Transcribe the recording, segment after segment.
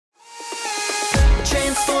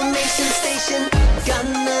station,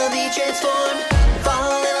 gonna be transformed.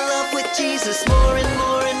 Fall in love with Jesus more and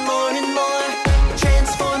more and more and more.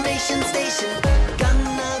 Transformation station,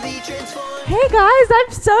 gonna be transformed. Hey guys,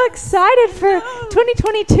 I'm so excited for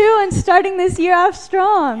 2022 and starting this year off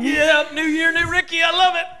strong. Yeah, new year, new Ricky, I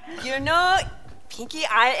love it. You know, Pinky,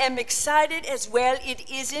 I am excited as well. It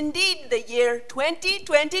is indeed the year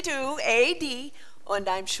 2022 AD, and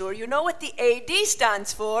I'm sure you know what the AD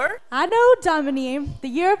stands for. I know, Domini, the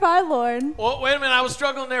year of our Lord. Well, wait a minute, I was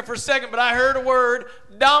struggling there for a second, but I heard a word,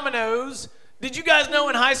 dominoes. Did you guys know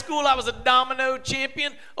in high school I was a domino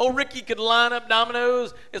champion? Oh, Ricky could line up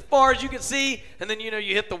dominoes as far as you could see, and then, you know,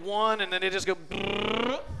 you hit the one, and then it just go,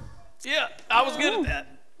 yeah, I was good at that.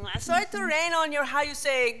 Sorry to rain on your, how you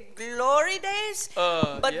say, glory days,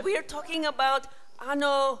 but yeah. we're talking about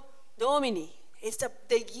Anno Domini. It's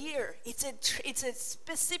the year. It's a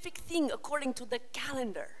specific thing according to the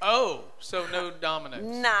calendar. Oh, so no dominoes.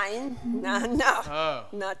 No. Oh.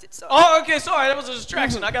 Not it. Sorry. Oh, okay, sorry, that was a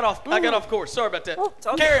distraction. I got off course. Sorry about that. Oh,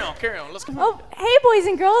 Carry on. Let's go. Oh, hey boys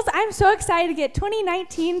and girls, I'm so excited to get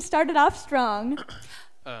 2019 started off strong.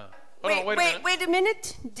 Wait a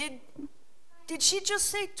minute. Did she just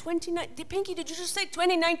say 2019? Pinky, did you just say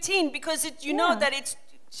 2019? Because you know that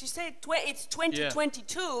she said it's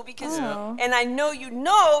 2022 because, and I know you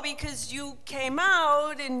know because you came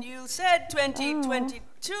out and you said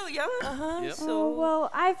 2022, yeah? Yep. So, well,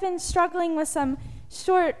 I've been struggling with some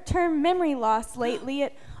short-term memory loss lately.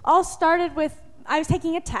 It all started with, I was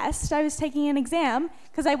taking a test, I was taking an exam,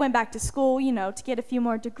 because I went back to school, you know, to get a few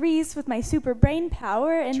more degrees with my super brain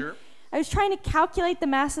power, and I was trying to calculate the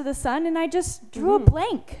mass of the sun, and I just drew a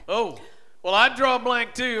blank. Oh, well, I'd draw a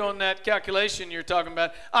blank, too, on that calculation you're talking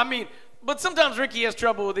about. I mean, but sometimes Ricky has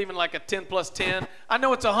trouble with even like a 10 plus 10. I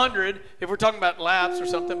know it's 100 if we're talking about laps or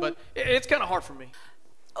something, but it's kind of hard for me.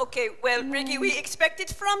 Okay, well, Ricky, we expect it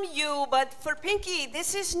from you, but for Pinky,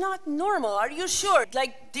 this is not normal. Are you sure?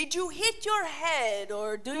 Like, did you hit your head,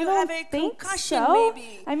 or do you have a concussion,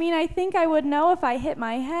 maybe? I mean, I think I would know if I hit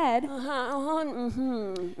my head.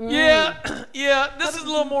 Yeah, this is a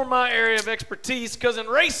little more my area of expertise, because in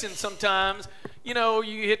racing sometimes, you know,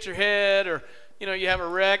 you hit your head, or, you know, you have a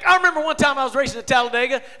wreck. I remember one time I was racing at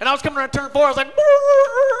Talladega, and I was coming around turn 4, I was like,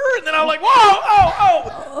 and then I was like,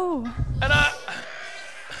 whoa, and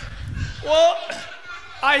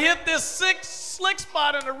I hit this slick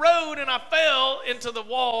spot in the road, and I fell into the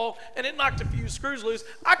wall, and it knocked a few screws loose.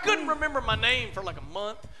 I couldn't remember my name for like a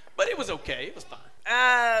month, but it was okay. It was fine.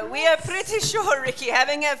 We are pretty sure, Ricky,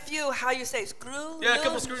 having a few, how you say, screws? Yeah, a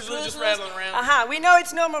couple screws loose, just rattling around. We know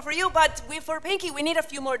it's normal for you, but for Pinky, we need a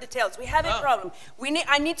few more details. We have a problem.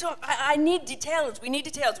 I need details. We need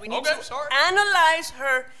details. We need to analyze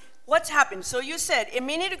her. What's happened? So you said, a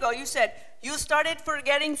minute ago, you said, you started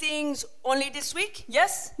forgetting things only this week,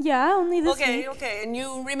 yes? Yeah, only this week. Okay, and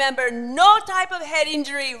you remember no type of head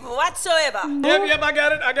injury whatsoever? No. Yep, I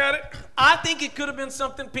got it. I think it could have been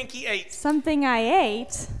something Pinky ate. Something I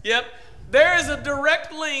ate? Yep, there is a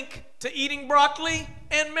direct link to eating broccoli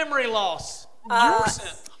and memory loss.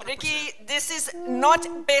 100%. Ricky, this is not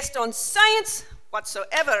based on science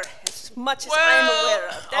whatsoever, as much as I'm aware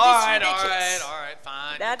of. That is ridiculous. All right,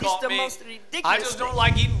 fine. That is the most ridiculous I just don't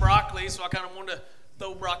like eating broccoli, so I kind of wanted to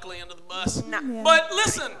throw broccoli under the bus. No. Yeah. But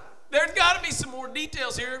listen, there's got to be some more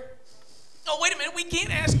details here. Oh, wait a minute. We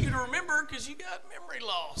can't ask you to remember because you got memory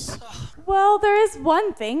loss. Well, there is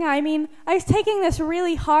one thing. I mean, I was taking this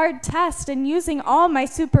really hard test and using all my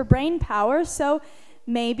super brain power, so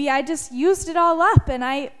maybe I just used it all up and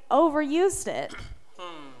I overused it.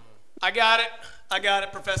 I got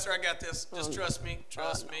it, Professor. I got this. Just trust me.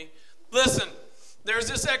 Listen, there's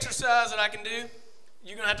this exercise that I can do.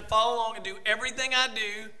 You're going to have to follow along and do everything I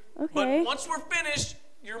do. Okay. But once we're finished,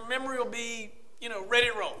 your memory will be, you know, ready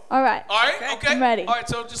to roll. All right. All right? Okay. I'm ready. All right,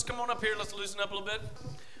 so just come on up here. Let's loosen up a little bit.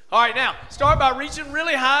 All right, now, start by reaching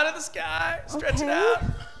really high to the sky. Stretch it out.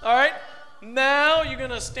 All right. Now you're going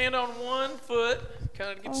to stand on one foot,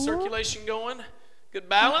 kind of get the circulation going. Good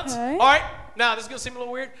balance. Okay. All right. Now, this is going to seem a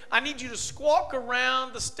little weird. I need you to squawk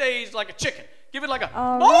around the stage like a chicken. Give it like a...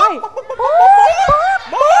 All right.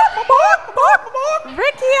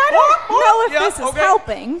 Ricky, I don't know if this is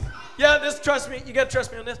helping. Yeah, trust me. You got to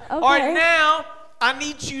trust me on this. Okay. All right, now, I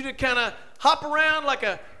need you to kind of hop around like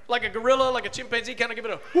a gorilla, like a chimpanzee, kind of give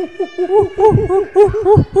it a...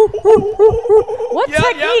 What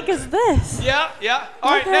technique is this? Yeah.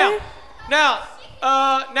 All right,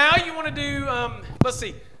 now you want to do, let's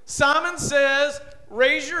see. Simon says,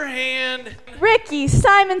 raise your hand. Ricky,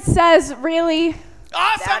 Simon Says, really?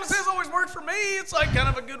 Simon Says always worked for me. It's like kind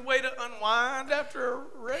of a good way to unwind after a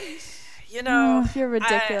race. You know, you're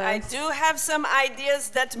ridiculous. I do have some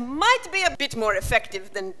ideas that might be a bit more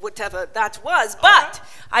effective than whatever that was, but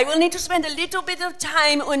I will need to spend a little bit of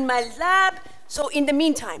time on my lab. So in the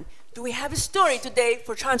meantime, do we have a story today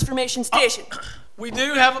for Transformation Station? We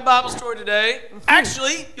do have a Bible story today.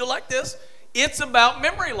 Actually, you'll like this. It's about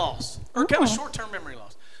memory loss, or kind of short-term memory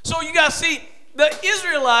loss. So you guys see, the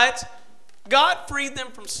Israelites, God freed them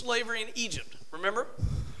from slavery in Egypt, remember?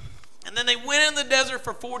 And then they went in the desert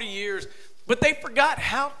for 40 years, but they forgot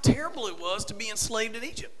how terrible it was to be enslaved in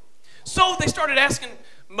Egypt. So they started asking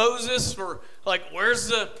Moses for, like, where's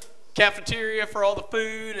the cafeteria for all the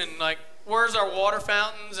food, and, like, where's our water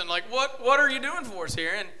fountains, and, like, what are you doing for us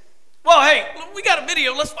here? And, well, hey, we got a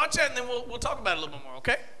video. Let's watch that, and then we'll talk about it a little bit more,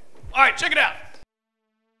 okay? All right, check it out.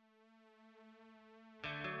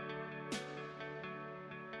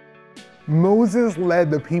 Moses led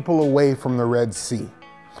the people away from the Red Sea,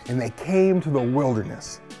 and they came to the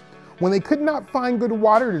wilderness. When they could not find good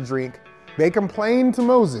water to drink, they complained to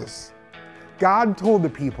Moses. God told the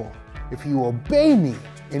people, if you obey me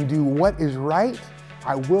and do what is right,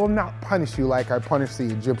 I will not punish you like I punished the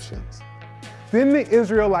Egyptians. Then the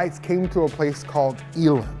Israelites came to a place called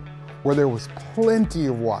Elim, where there was plenty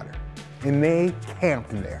of water, and they camped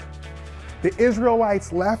there. The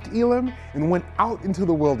Israelites left Elim and went out into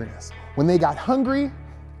the wilderness. When they got hungry,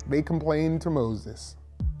 they complained to Moses.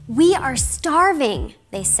 We are starving,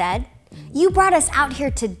 they said. You brought us out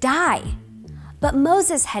here to die. But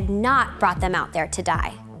Moses had not brought them out there to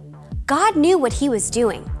die. God knew what he was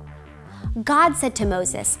doing. God said to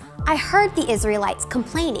Moses, I heard the Israelites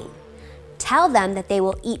complaining. Tell them that they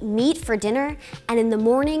will eat meat for dinner, and in the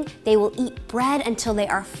morning they will eat bread until they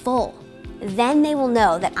are full. Then they will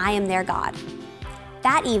know that I am their God.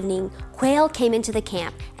 That evening, quail came into the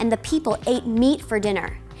camp, and the people ate meat for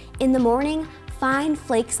dinner. In the morning, fine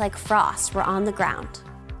flakes like frost were on the ground.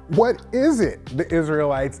 What is it? The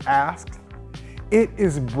Israelites asked. It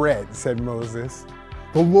is bread, said Moses.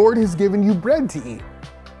 The Lord has given you bread to eat.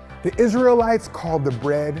 The Israelites called the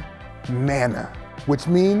bread manna, which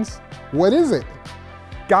means, what is it?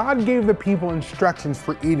 God gave the people instructions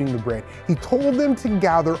for eating the bread. He told them to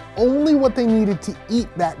gather only what they needed to eat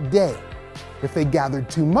that day. If they gathered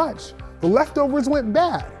too much, the leftovers went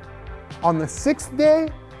bad. On the 6th day,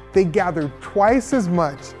 they gathered twice as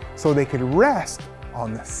much so they could rest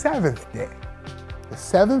on the 7th day. The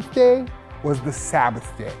 7th day was the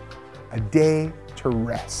Sabbath day, a day to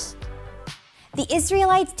rest. The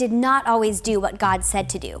Israelites did not always do what God said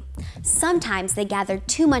to do. Sometimes they gathered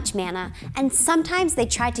too much manna, and sometimes they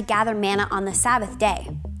tried to gather manna on the Sabbath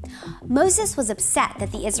day. Moses was upset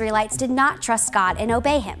that the Israelites did not trust God and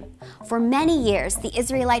obey him. For many years, the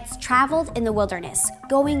Israelites traveled in the wilderness,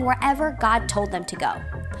 going wherever God told them to go.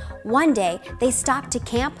 One day, they stopped to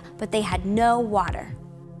camp, but they had no water.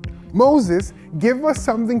 Moses, give us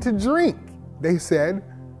something to drink, they said.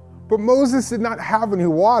 But Moses did not have any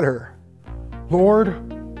water.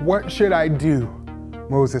 Lord, what should I do?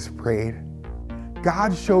 Moses prayed.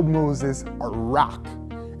 God showed Moses a rock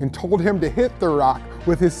and told him to hit the rock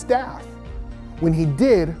with his staff. When he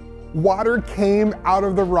did, water came out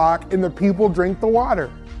of the rock and the people drank the water.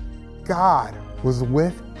 God was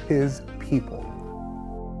with his people.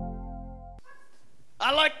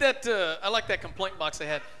 I like that complaint box they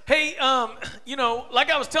had. Hey, you know, like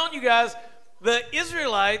I was telling you guys, the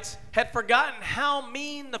Israelites had forgotten how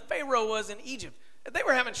mean the Pharaoh was in Egypt. They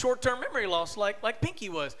were having short-term memory loss like Pinky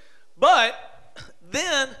was. But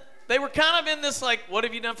then they were kind of in this, like, what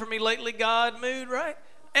have you done for me lately, God mood, right?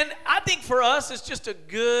 And I think for us, it's just a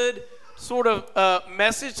good sort of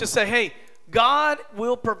message to say, hey, God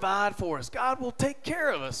will provide for us. God will take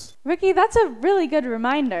care of us. Ricky, that's a really good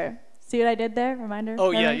reminder. See what I did there? Reminder?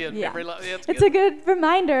 Oh, yeah. Memory loss. Yeah, it's a good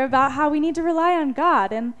reminder about how we need to rely on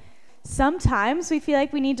God. And sometimes we feel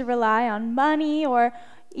like we need to rely on money or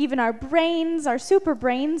even our brains, our super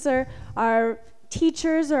brains, or our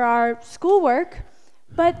teachers or our schoolwork.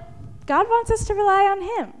 But God wants us to rely on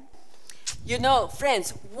him. You know,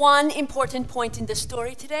 friends, one important point in the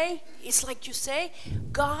story today is, like you say,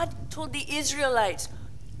 God told the Israelites,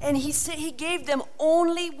 and he said he gave them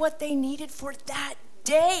only what they needed for that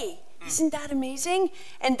day. Isn't that amazing?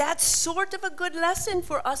 And that's sort of a good lesson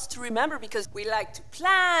for us to remember, because we like to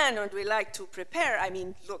plan or we like to prepare. I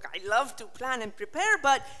mean, look, I love to plan and prepare,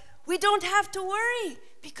 but we don't have to worry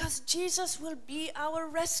because Jesus will be our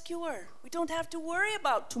rescuer. We don't have to worry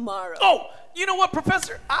about tomorrow. Oh, you know what,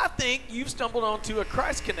 Professor? I think you've stumbled onto a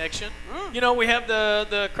Christ connection. You know, we have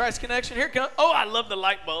the Christ connection. Here it comes. Oh, I love the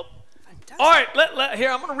light bulb. Fantastic. All right, here,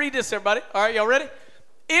 I'm going to read this, everybody. All right, y'all ready?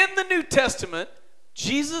 In the New Testament,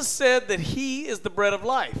 Jesus said that he is the bread of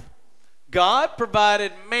life. God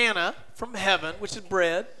provided manna from heaven, which is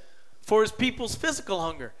bread, for his people's physical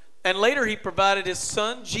hunger. And later he provided his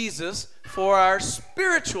son Jesus for our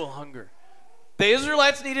spiritual hunger. The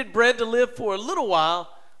Israelites needed bread to live for a little while,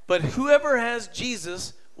 but whoever has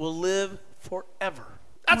Jesus will live forever.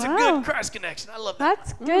 That's a good Christ connection. I love that.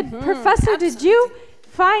 That's good. Professor, did you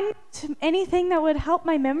find anything that would help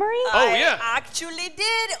my memory? Yeah. I actually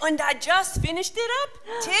did, and I just finished it up.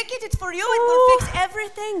 Take it, it's for you. It will fix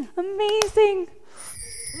everything. Amazing.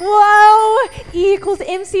 Whoa! E equals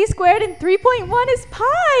MC squared and 3.1 is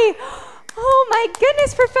pi. Oh my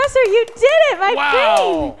goodness, Professor, you did it, my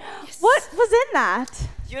brain. Yes. What was in that?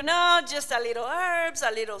 You know, just a little herbs,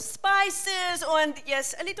 a little spices, and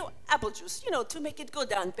yes, a little apple juice, you know, to make it go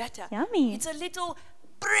down better. Yummy. It's a little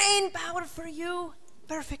brain power for you.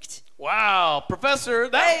 Perfect. Wow, Professor.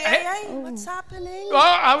 Hey, what's happening?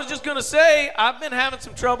 Well, I was just going to say, I've been having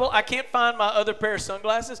some trouble. I can't find my other pair of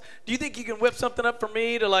sunglasses. Do you think you can whip something up for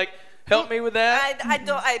me to, like, help me with that?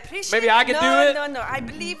 I appreciate Maybe I can do it? No. I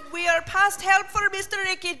believe we are past help for Mr.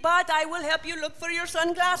 Ricky, but I will help you look for your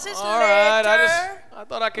sunglasses All later. right. I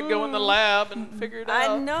thought I could go in the lab and figure it out.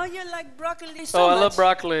 I know you like broccoli so much. I love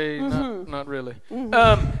broccoli. Not really.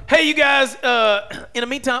 Hey, you guys, in the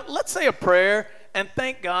meantime, let's say a prayer and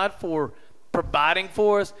thank God for providing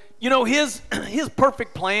for us. You know, his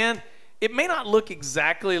perfect plan, it may not look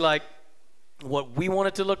exactly like what we want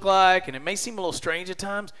it to look like, and it may seem a little strange at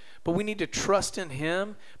times, but we need to trust in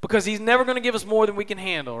him because he's never going to give us more than we can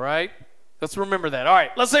handle, right? Let's remember that. All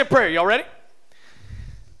right, let's say a prayer. Y'all ready?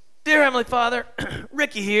 Dear Heavenly Father,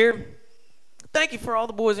 Ricky here. Thank you for all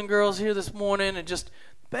the boys and girls here this morning, and just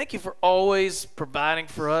thank you for always providing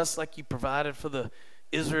for us like you provided for the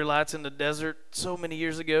Israelites in the desert so many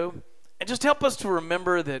years ago. And just help us to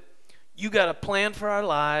remember that you got a plan for our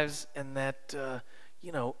lives and that,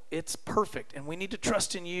 you know, it's perfect. And we need to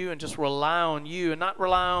trust in you and just rely on you and not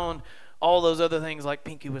rely on all those other things like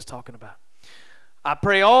Pinky was talking about. I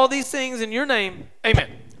pray all these things in your name. Amen.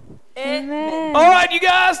 Amen. All right, you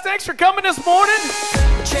guys, thanks for coming this morning.